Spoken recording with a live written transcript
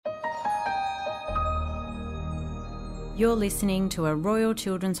You're listening to a Royal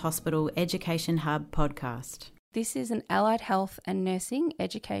Children's Hospital Education Hub podcast. This is an Allied Health and Nursing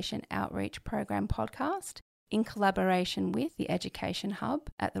Education Outreach Program podcast in collaboration with the Education Hub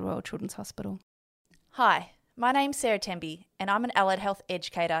at the Royal Children's Hospital. Hi, my name's Sarah Temby and I'm an Allied Health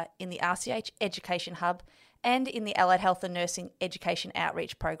Educator in the RCH Education Hub and in the Allied Health and Nursing Education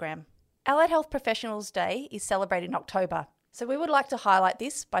Outreach Program. Allied Health Professionals Day is celebrated in October, so we would like to highlight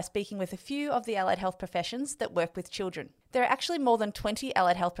this by speaking with a few of the allied health professions that work with children. There are actually more than 20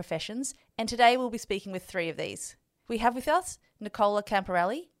 allied health professions, and today we'll be speaking with 3 of these. We have with us Nicola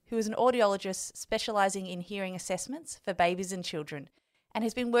Camporelli, who is an audiologist specialising in hearing assessments for babies and children, and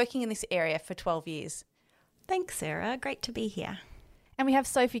has been working in this area for 12 years. Thanks, Sarah. Great to be here. And we have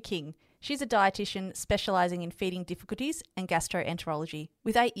Sophie King. She's a dietitian specialising in feeding difficulties and gastroenterology,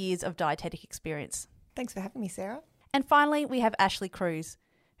 with 8 years of dietetic experience. Thanks for having me, Sarah. And finally, we have Ashley Cruz,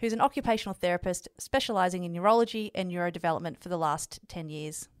 who's an occupational therapist specialising in neurology and neurodevelopment for the last 10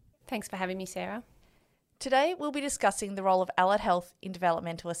 years. Thanks for having me, Sarah. Today, we'll be discussing the role of allied health in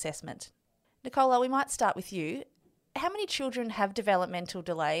developmental assessment. Nicola, we might start with you. How many children have developmental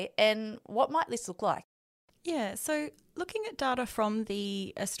delay and what might this look like? Yeah, so looking at data from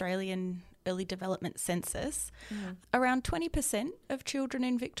the Australian Early Development Census, around 20% of children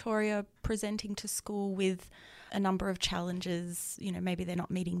in Victoria presenting to school with a number of challenges. You know, maybe they're not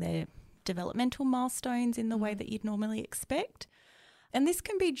meeting their developmental milestones in the way that you'd normally expect. And this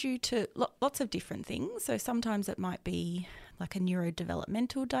can be due to lots of different things. So sometimes it might be like a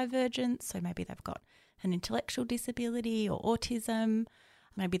neurodevelopmental divergence. So maybe they've got an intellectual disability or autism.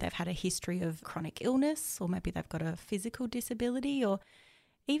 Maybe they've had a history of chronic illness, or maybe they've got a physical disability, or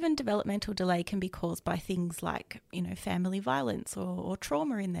even developmental delay can be caused by things like, you know, family violence or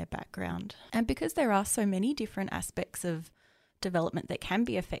trauma in their background. And because there are so many different aspects of development that can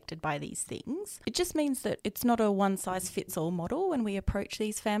be affected by these things, it just means that it's not a one-size-fits-all model when we approach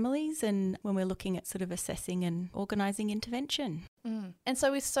these families and when we're looking at sort of assessing and organising intervention. And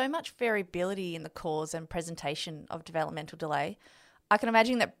so with so much variability in the cause and presentation of developmental delay, I can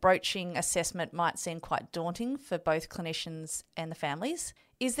imagine that broaching assessment might seem quite daunting for both clinicians and the families.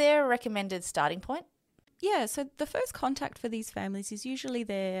 Is there a recommended starting point? Yeah, so the first contact for these families is usually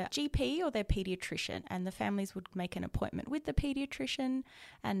their GP or their paediatrician, and the families would make an appointment with the paediatrician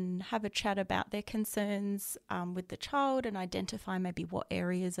and have a chat about their concerns with the child and identify maybe what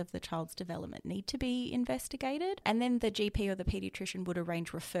areas of the child's development need to be investigated. And then the GP or the paediatrician would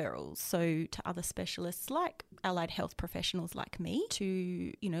arrange referrals, so to other specialists like allied health professionals like me to,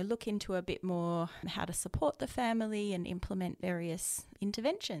 you know, look into a bit more how to support the family and implement various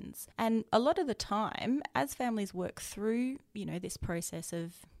interventions. And a lot of the time, as families work through, you know, this process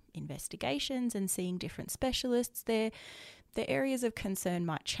of investigations and seeing different specialists, their areas of concern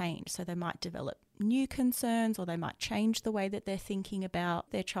might change. So they might develop new concerns, or they might change the way that they're thinking about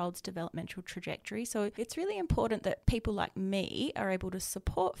their child's developmental trajectory. So it's really important that people like me are able to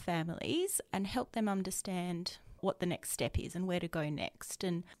support families and help them understand what the next step is and where to go next.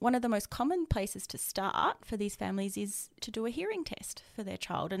 And one of the most common places to start for these families is to do a hearing test for their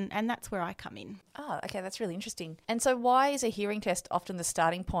child, and that's where I come in. Oh, okay, that's really interesting. And so why is a hearing test often the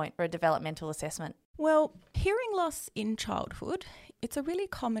starting point for a developmental assessment? Well, hearing loss in childhood, it's a really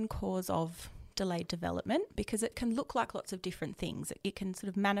common cause of delayed development because it can look like lots of different things. It can sort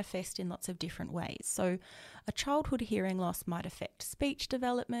of manifest in lots of different ways. So a childhood hearing loss might affect speech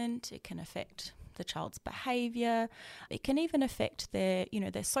development, it can affect the child's behaviour. It can even affect their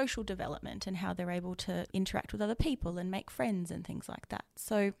social development and how they're able to interact with other people and make friends and things like that.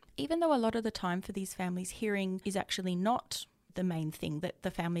 So even though a lot of the time for these families, hearing is actually not the main thing that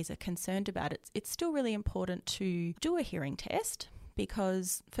the families are concerned about, it's still really important to do a hearing test,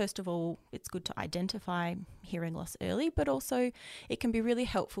 because first of all, it's good to identify hearing loss early, but also it can be really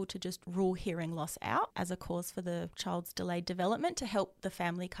helpful to just rule hearing loss out as a cause for the child's delayed development to help the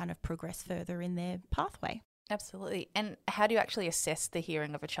family kind of progress further in their pathway. Absolutely. And how do you actually assess the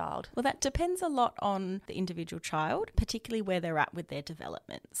hearing of a child? Well, that depends a lot on the individual child, particularly where they're at with their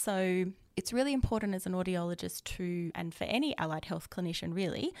development. So it's really important as an audiologist to, and for any allied health clinician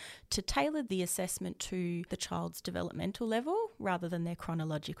really, to tailor the assessment to the child's developmental level rather than their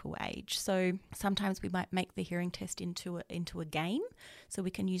chronological age. So sometimes we might make the hearing test into a game, so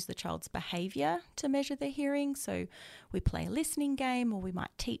we can use the child's behaviour to measure their hearing. So we play a listening game, or we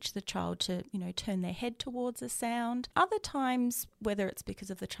might teach the child to, turn their head towards a sound. Other times, whether it's because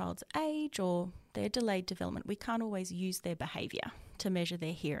of the child's age or their delayed development, we can't always use their behaviour to measure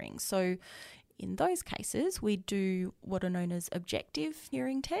their hearing. So in those cases, we do what are known as objective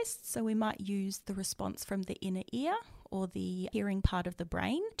hearing tests. So we might use the response from the inner ear or the hearing part of the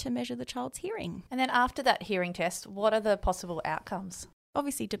brain to measure the child's hearing. And then after that hearing test, what are the possible outcomes?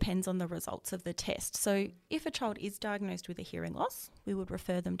 Obviously depends on the results of the test. So if a child is diagnosed with a hearing loss, we would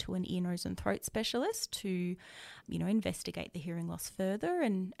refer them to an ear, nose and throat specialist to, investigate the hearing loss further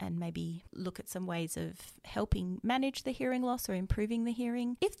and maybe look at some ways of helping manage the hearing loss or improving the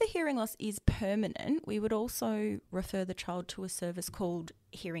hearing. If the hearing loss is permanent, we would also refer the child to a service called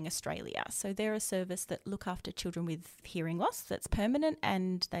Hearing Australia. So they're a service that look after children with hearing loss that's permanent,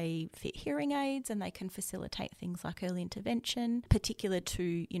 and they fit hearing aids and they can facilitate things like early intervention, particular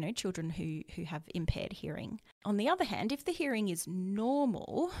to, children who have impaired hearing. On the other hand, if the hearing is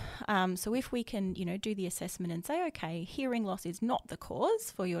normal, so if we can, do the assessment and say, okay, hearing loss is not the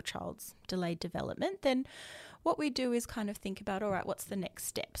cause for your child's delayed development, then what we do is kind of think about, all right, what's the next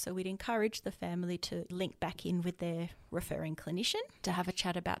step? So we'd encourage the family to link back in with their referring clinician to have a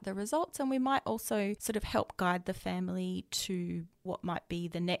chat about the results, and we might also sort of help guide the family to what might be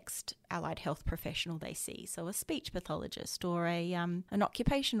the next allied health professional they see, so a speech pathologist or an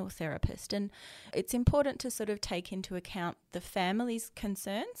occupational therapist. And it's important to sort of take into account the family's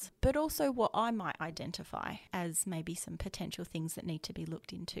concerns, but also what I might identify as maybe some potential things that need to be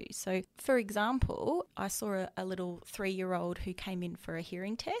looked into. So, for example, I saw a little 3-year-old who came in for a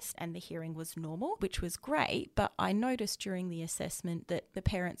hearing test and the hearing was normal, which was great, but I noticed during the assessment that the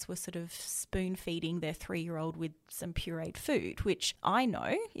parents were sort of spoon feeding their 3-year-old with some pureed food, which I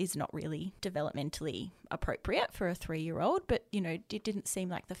know is not really developmentally appropriate for a 3-year-old, but, it didn't seem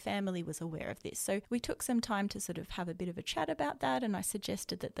like the family was aware of this. So we took some time to sort of have a bit of a chat about that, and I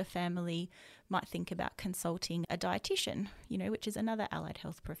suggested that the family might think about consulting a dietitian, which is another allied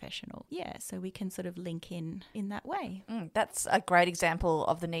health professional. Yeah, so we can sort of link in that way. That's a great example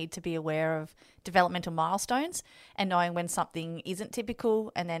of the need to be aware of developmental milestones and knowing when something isn't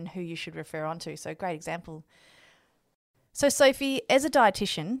typical and then who you should refer on to. So great example. So Sophie, as a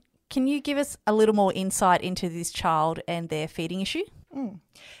dietitian, can you give us a little more insight into this child and their feeding issue?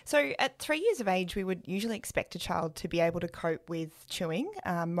 So at 3 years of age, we would usually expect a child to be able to cope with chewing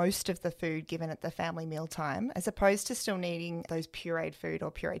most of the food given at the family mealtime, as opposed to still needing those pureed food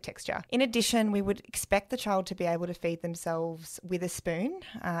or puree texture. In addition, we would expect the child to be able to feed themselves with a spoon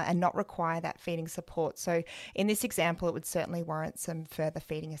and not require that feeding support. So in this example, it would certainly warrant some further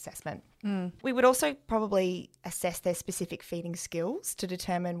feeding assessment. We would also probably assess their specific feeding skills to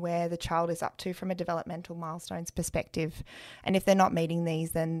determine where the child is up to from a developmental milestones perspective. And if they're not meeting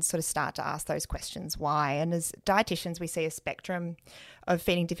these, then sort of start to ask those questions, why? And as dietitians, we see a spectrum of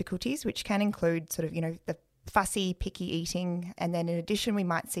feeding difficulties, which can include sort of, the fussy, picky eating. And then in addition, we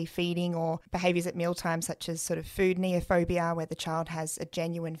might see feeding or behaviours at mealtime, such as sort of food neophobia, where the child has a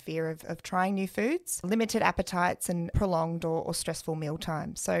genuine fear of trying new foods, limited appetites and prolonged or stressful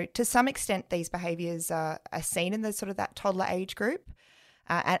mealtime. So to some extent, these behaviours are seen in the sort of that toddler age group.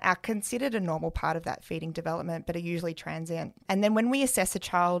 And are considered a normal part of that feeding development, but are usually transient. And then when we assess a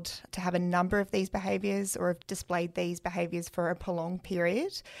child to have a number of these behaviours or have displayed these behaviours for a prolonged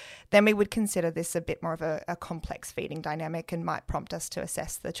period, then we would consider this a bit more of a complex feeding dynamic and might prompt us to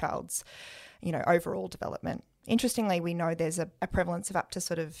assess the child's, overall development. Interestingly, we know there's a prevalence of up to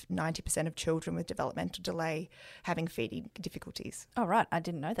sort of 90% of children with developmental delay having feeding difficulties. Oh, right. I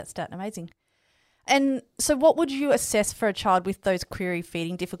didn't know that stat. Amazing. And so what would you assess for a child with those query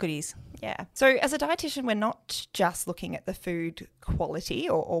feeding difficulties? Yeah. So as a dietitian, we're not just looking at the food quality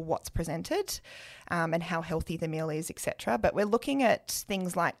or what's presented and how healthy the meal is, etc. But we're looking at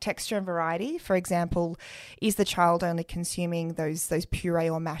things like texture and variety. For example, is the child only consuming those puree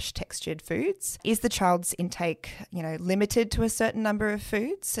or mash textured foods? Is the child's intake, limited to a certain number of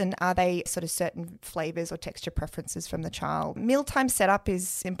foods? And are they sort of certain flavours or texture preferences from the child? Mealtime setup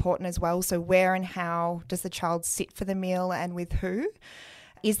is important as well. So where and how does the child sit for the meal and with who?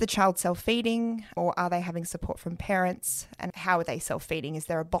 Is the child self-feeding or are they having support from parents? And how are they self-feeding? Is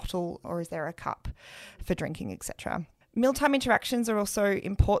there a bottle or is there a cup for drinking, etc.? Mealtime interactions are also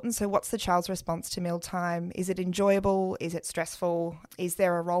important. So what's the child's response to mealtime? Is it enjoyable? Is it stressful? Is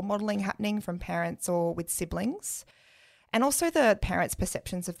there a role modelling happening from parents or with siblings? And also the parents'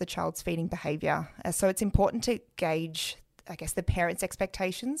 perceptions of the child's feeding behaviour. So it's important to gauge the parents'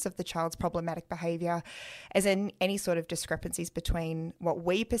 expectations of the child's problematic behaviour, as in any sort of discrepancies between what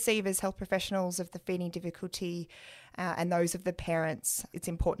we perceive as health professionals of the feeding difficulty and those of the parents. It's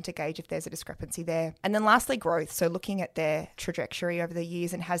important to gauge if there's a discrepancy there. And then lastly, growth. So looking at their trajectory over the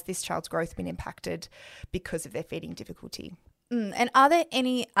years and has this child's growth been impacted because of their feeding difficulty? And are there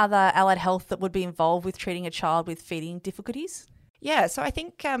any other allied health that would be involved with treating a child with feeding difficulties? Yeah, so I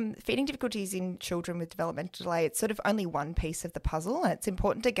think feeding difficulties in children with developmental delay, it's sort of only one piece of the puzzle, and it's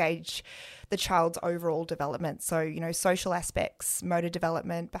important to gauge the child's overall development. So, social aspects, motor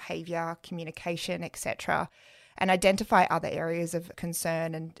development, behaviour, communication, etc., and identify other areas of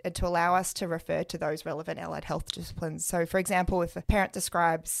concern and to allow us to refer to those relevant allied health disciplines. So, for example, if a parent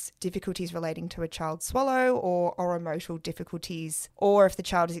describes difficulties relating to a child's swallow or oromotor difficulties, or if the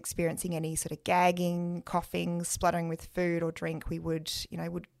child is experiencing any sort of gagging, coughing, spluttering with food or drink, we would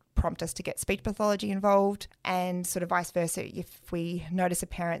prompt us to get speech pathology involved, and sort of vice versa. If we notice a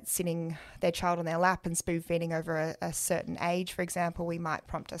parent sitting their child on their lap and spoon feeding over a certain age, for example, we might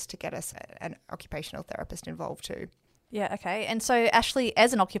prompt us to get us an occupational therapist involved too. Yeah, okay. And so, Ashley,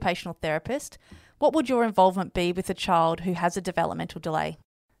 as an occupational therapist, what would your involvement be with a child who has a developmental delay?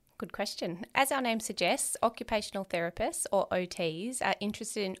 Good question. As our name suggests, occupational therapists, or OTs, are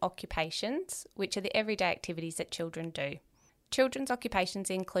interested in occupations, which are the everyday activities that children do. Children's occupations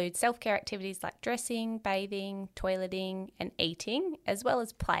include self-care activities like dressing, bathing, toileting and eating, as well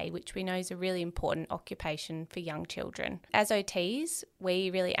as play, which we know is a really important occupation for young children. As OTs, we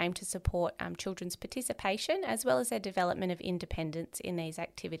really aim to support children's participation as well as their development of independence in these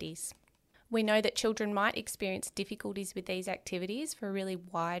activities. We know that children might experience difficulties with these activities for a really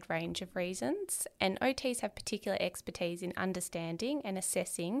wide range of reasons, and OTs have particular expertise in understanding and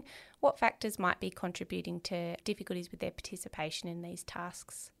assessing what factors might be contributing to difficulties with their participation in these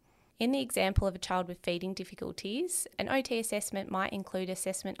tasks. In the example of a child with feeding difficulties, an OT assessment might include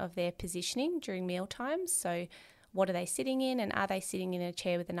assessment of their positioning during meal times, so what are they sitting in and are they sitting in a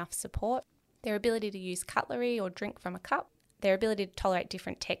chair with enough support, their ability to use cutlery or drink from a cup, their ability to tolerate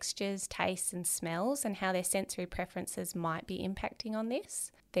different textures, tastes and smells, and how their sensory preferences might be impacting on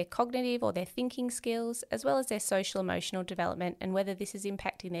this, their cognitive or their thinking skills, as well as their social emotional development and whether this is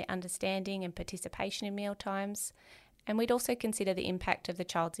impacting their understanding and participation in meal times. And we'd also consider the impact of the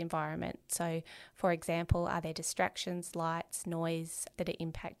child's environment. So, for example, are there distractions, lights, noise that are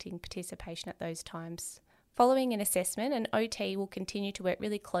impacting participation at those times? Following an assessment, an OT will continue to work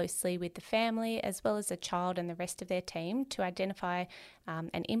really closely with the family as well as the child and the rest of their team to identify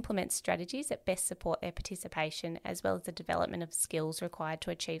and implement strategies that best support their participation as well as the development of skills required to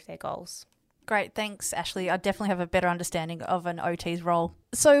achieve their goals. Great, thanks, Ashley. I definitely have a better understanding of an OT's role.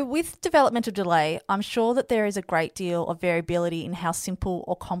 So with developmental delay, I'm sure that there is a great deal of variability in how simple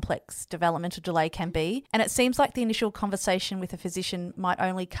or complex developmental delay can be, and it seems like the initial conversation with a physician might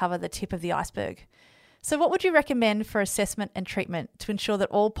only cover the tip of the iceberg. So what would you recommend for assessment and treatment to ensure that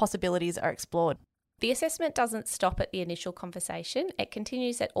all possibilities are explored? The assessment doesn't stop at the initial conversation. It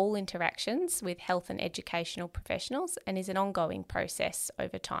continues at all interactions with health and educational professionals and is an ongoing process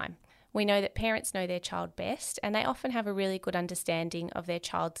over time. We know that parents know their child best and they often have a really good understanding of their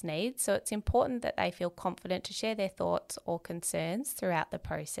child's needs, so it's important that they feel confident to share their thoughts or concerns throughout the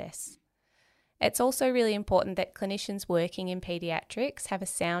process. It's also really important that clinicians working in paediatrics have a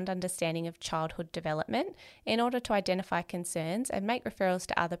sound understanding of childhood development in order to identify concerns and make referrals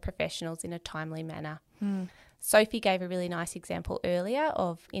to other professionals in a timely manner. Sophie gave a really nice example earlier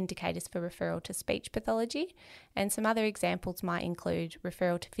of indicators for referral to speech pathology, and some other examples might include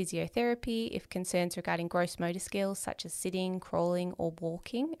referral to physiotherapy if concerns regarding gross motor skills such as sitting, crawling or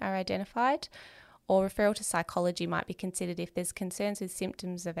walking are identified, or referral to psychology might be considered if there's concerns with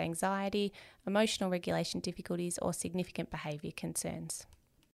symptoms of anxiety, emotional regulation difficulties or significant behaviour concerns.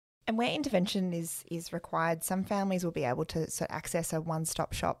 And where intervention is required, some families will be able to access a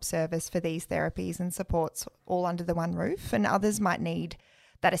one-stop shop service for these therapies and supports all under the one roof, and others might need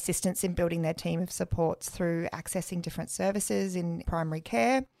that assistance in building their team of supports through accessing different services in primary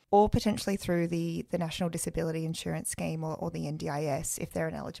care or potentially through the National Disability Insurance Scheme or the NDIS if they're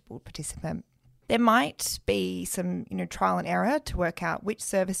an eligible participant. There might be some trial and error to work out which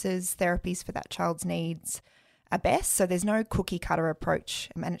services, therapies for that child's needs are best. So there's no cookie cutter approach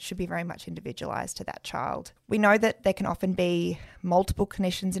and it should be very much individualised to that child. We know that there can often be multiple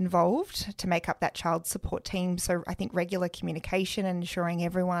clinicians involved to make up that child's support team. So I think regular communication and ensuring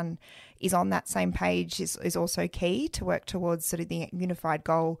everyone is on that same page is also key to work towards sort of the unified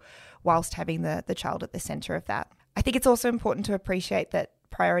goal whilst having the child at the centre of that. I think it's also important to appreciate that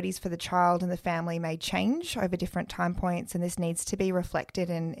priorities for the child and the family may change over different time points, and this needs to be reflected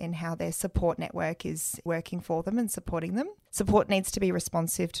in how their support network is working for them and supporting them. Support needs to be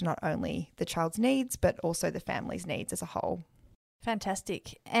responsive to not only the child's needs, but also the family's needs as a whole.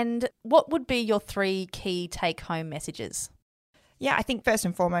 Fantastic. And what would be your 3 key take-home messages? Yeah, I think first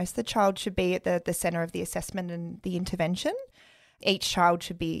and foremost, the child should be at the centre of the assessment and the intervention. Each child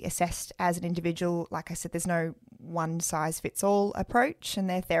should be assessed as an individual. Like I said, there's no one-size-fits-all approach, and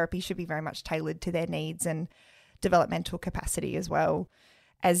their therapy should be very much tailored to their needs and developmental capacity as well.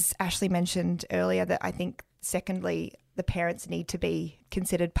 As Ashley mentioned earlier, that I think secondly, the parents need to be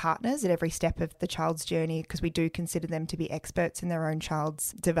considered partners at every step of the child's journey, because we do consider them to be experts in their own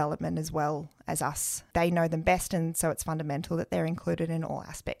child's development as well as us. They know them best, and so it's fundamental that they're included in all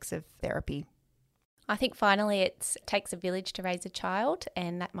aspects of therapy. I think finally it takes a village to raise a child,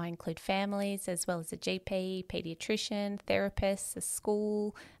 and that might include families as well as a GP, paediatrician, therapists, a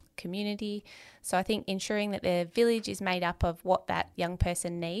school, community. So I think ensuring that the village is made up of what that young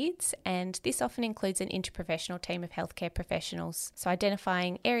person needs, and this often includes an interprofessional team of healthcare professionals. So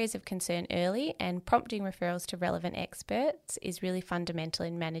identifying areas of concern early and prompting referrals to relevant experts is really fundamental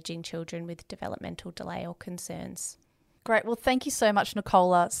in managing children with developmental delay or concerns. Great. Well, thank you so much,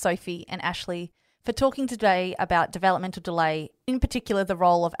 Nicola, Sophie and Ashley, for talking today about developmental delay, in particular the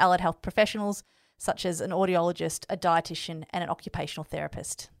role of allied health professionals such as an audiologist, a dietitian and an occupational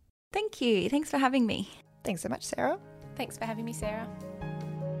therapist. Thank you. Thanks for having me. Thanks so much, Sarah. Thanks for having me, Sarah.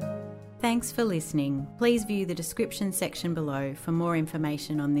 Thanks for listening. Please view the description section below for more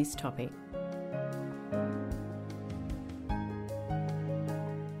information on this topic.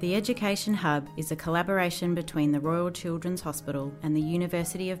 The Education Hub is a collaboration between the Royal Children's Hospital and the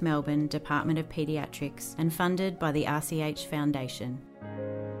University of Melbourne Department of Paediatrics and funded by the RCH Foundation.